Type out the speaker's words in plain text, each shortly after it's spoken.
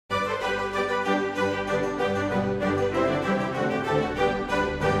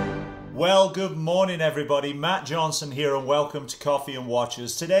Well, good morning everybody. Matt Johnson here and welcome to Coffee and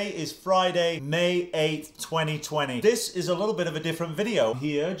Watches. Today is Friday, May 8th, 2020. This is a little bit of a different video.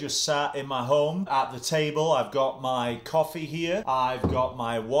 Here, just sat in my home at the table. I've got my coffee here. I've got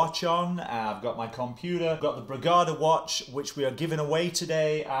my watch on. I've got my computer. I've got the Brigada Watch, which we are giving away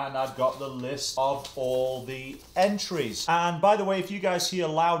today. And I've got the list of all the entries. And by the way, if you guys hear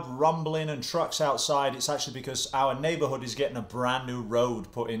loud rumbling and trucks outside, it's actually because our neighborhood is getting a brand new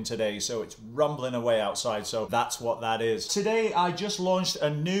road put in today. So it's rumbling away outside, so that's what that is. Today I just launched a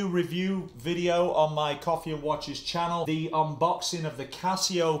new review video on my Coffee and Watches channel, the unboxing of the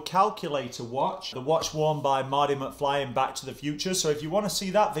Casio calculator watch, the watch worn by Marty McFly in Back to the Future. So if you want to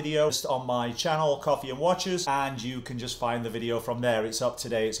see that video, it's on my channel Coffee and Watches, and you can just find the video from there. It's up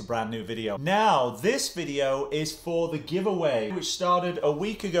today, it's a brand new video. Now this video is for the giveaway, which started a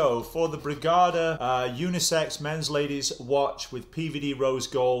week ago for the Brigada unisex men's ladies watch with PVD rose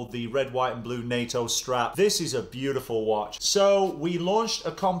gold, the red, white and blue NATO strap. This is a beautiful watch. So we launched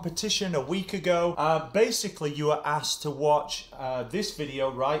a competition a week ago. Basically you were asked to watch this video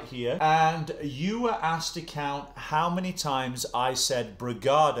right here, and you were asked to count how many times I said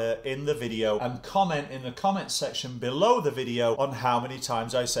Brigada in the video and comment in the comment section below the video on how many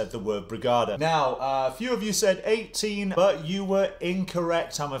times I said the word Brigada. Now a few of you said 18, but you were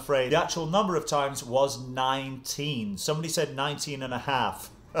incorrect, I'm afraid. The actual number of times was 19. Somebody said 19 and a half.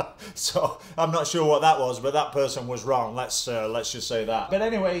 So I'm not sure what that was, but that person was wrong. Let's just say that. But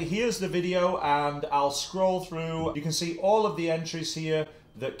anyway, here's the video, and I'll scroll through. You can see all of the entries here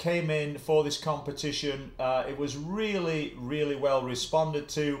that came in for this competition. It was really well responded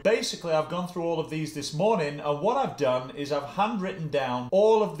to. Basically, I've gone through all of these this morning, and what I've done is I've handwritten down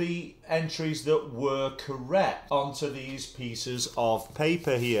all of the entries that were correct onto these pieces of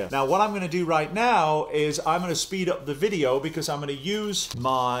paper here. Now what I'm going to do right now is I'm going to speed up the video because I'm going to use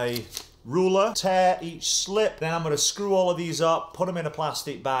my ruler, tear each slip, then I'm going to screw all of these up, put them in a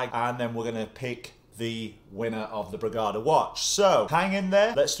plastic bag, and then we're going to pick the winner of the Brigada watch. So hang in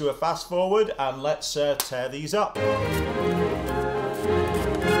there, let's do a fast forward and let's tear these up.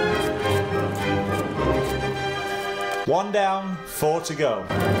 One down, 4 to go.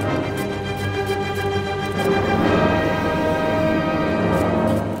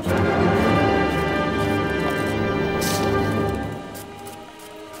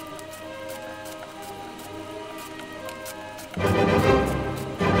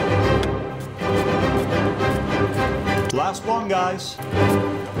 Last one, guys.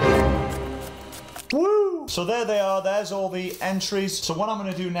 Woo! So there they are, there's all the entries. So what I'm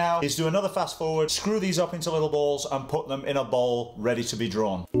going to do now is do another fast forward, screw these up into little balls and put them in a bowl ready to be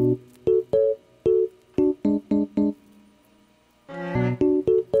drawn.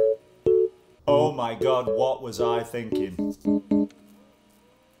 Oh my God, what was I thinking?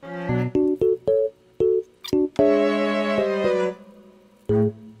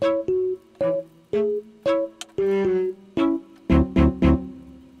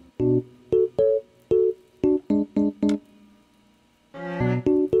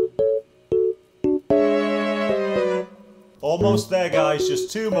 Almost there, guys,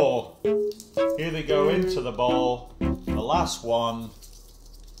 just 2 more. Here they go into the bowl. The last one.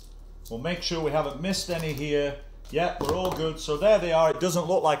 We'll make sure we haven't missed any here. Yep, we're all good. So there they are. It doesn't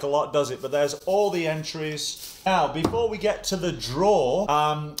look like a lot, does it? But there's all the entries. Now, before we get to the draw,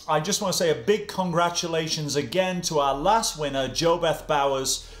 I just want to say a big congratulations again to our last winner, JoBeth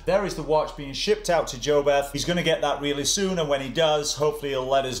Bowers. There is the watch being shipped out to JoBeth. He's going to get that really soon, and when he does, hopefully he'll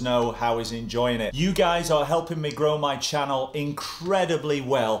let us know how he's enjoying it. You guys are helping me grow my channel incredibly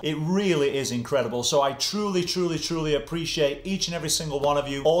well. It really is incredible. So I truly appreciate each and every single one of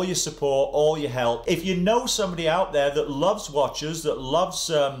you, all your support, all your help. If you know somebody out there that loves watches, that loves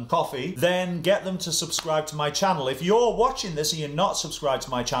coffee, then get them to subscribe to my channel. If you're watching this and you're not subscribed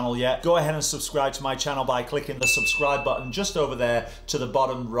to my channel yet, go ahead and subscribe to my channel by clicking the subscribe button just over there to the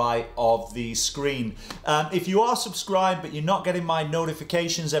bottom right of the screen. If you are subscribed but you're not getting my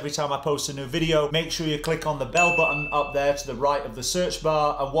notifications every time I post a new video, make sure you click on the bell button up there to the right of the search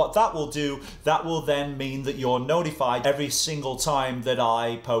bar, and what that will do, that will then mean that you're notified every single time that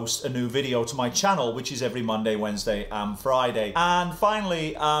I post a new video to my channel, which is every Monday, Wednesday and Friday. And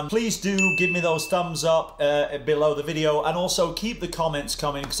finally, please do give me those thumbs up below the video, and also keep the comments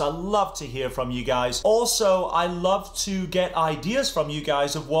coming because I love to hear from you guys. Also, I love to get ideas from you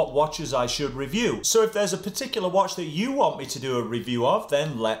guys of what watches I should review. So if there's a particular watch that you want me to do a review of,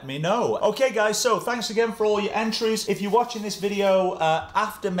 then let me know. Okay guys, so thanks again for all your entries. If you're watching this video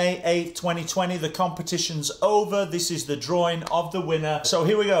after May 8th, 2020, the competition's over. This is the drawing of the winner. So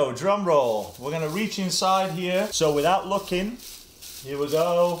here we go, drum roll. We're gonna reach inside here. So without looking, here we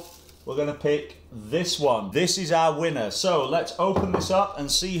go. we're going to pick this one. This is our winner. So let's open this up and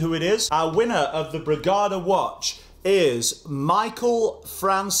see who it is. Our winner of the Brigada Watch is Michael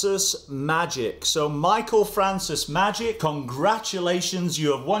Francis Magic. So Michael Francis Magic, congratulations,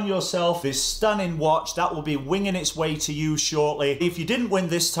 you have won yourself this stunning watch that will be winging its way to you shortly. If you didn't win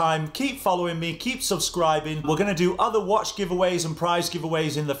this time, keep following me, keep subscribing. We're going to do other watch giveaways and prize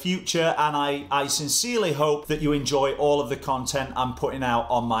giveaways in the future, and I sincerely hope that you enjoy all of the content I'm putting out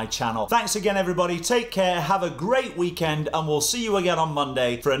on my channel. Thanks again everybody, take care, have a great weekend, and we'll see you again on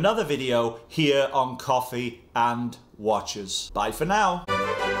Monday for another video here on Coffee and Watches. Bye for now.